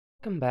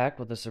Welcome back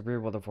with the severe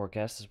weather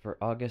forecast. This is for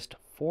August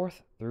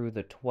 4th through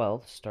the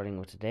 12th, starting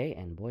with today,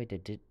 and boy,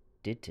 did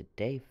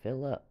today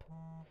fill up.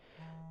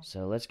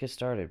 So let's get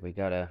started. We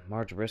got a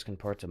marge of risk in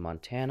parts of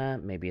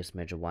Montana, maybe a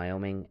smidge of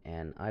Wyoming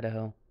and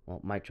Idaho. Well,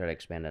 might try to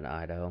expand into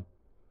Idaho.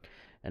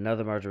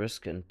 Another marge of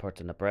risk in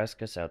parts of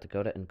Nebraska, South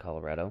Dakota, and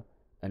Colorado.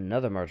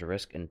 Another marge of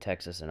risk in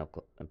Texas and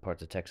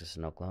parts of Texas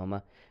and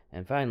Oklahoma.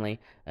 And finally,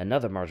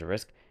 another marge of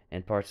risk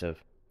in parts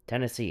of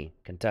Tennessee,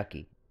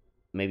 Kentucky,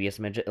 maybe a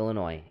smidge of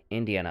Illinois,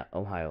 Indiana,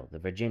 Ohio, the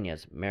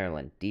Virginias,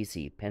 Maryland,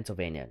 D.C.,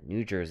 Pennsylvania,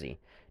 New Jersey,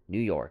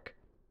 New York,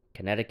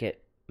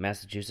 Connecticut,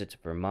 Massachusetts,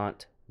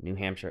 Vermont, New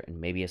Hampshire,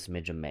 and maybe a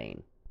smidge of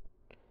Maine.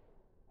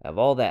 Of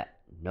all that,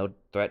 no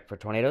threat for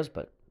tornadoes,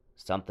 but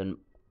something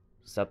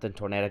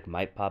tornadic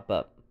might pop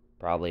up,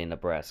 probably in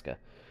Nebraska.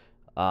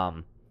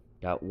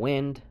 Got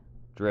wind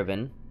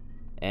driven,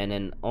 and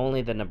in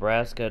only the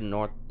Nebraska,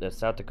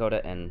 South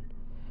Dakota, and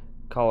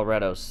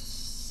Colorado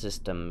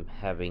system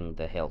having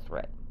the hail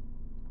threat.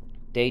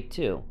 Day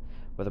 2,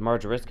 with a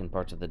marge of risk in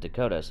parts of the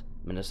Dakotas,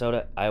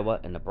 Minnesota,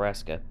 Iowa, and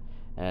Nebraska,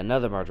 and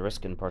another marge of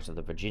risk in parts of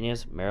the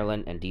Virginias,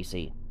 Maryland, and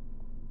D.C.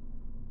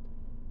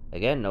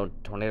 Again, no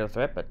tornado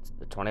threat, but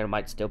the tornado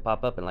might still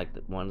pop up in like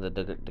one of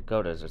the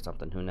Dakotas or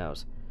something, who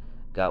knows.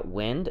 Got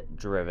wind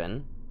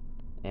driven,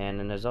 and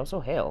then there's also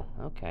hail.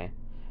 Okay.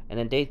 And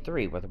then day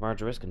 3, with a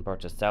marge of risk in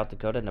parts of South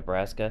Dakota,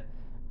 Nebraska,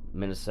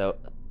 Minnesota,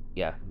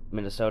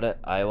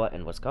 Iowa,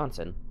 and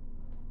Wisconsin.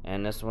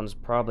 And this one's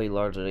probably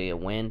largely a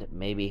wind,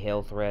 maybe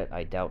hail threat.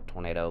 I doubt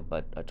tornado,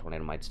 but a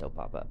tornado might still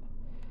pop up.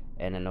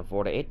 And in a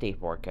 4 to 8 day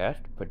forecast,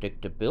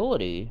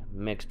 predictability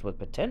mixed with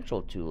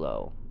potential too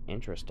low.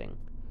 Interesting.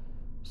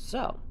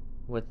 So,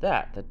 with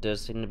that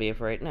does seem to be it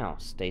for right now.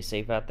 Stay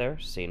safe out there.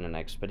 See you in the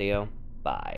next video. Bye.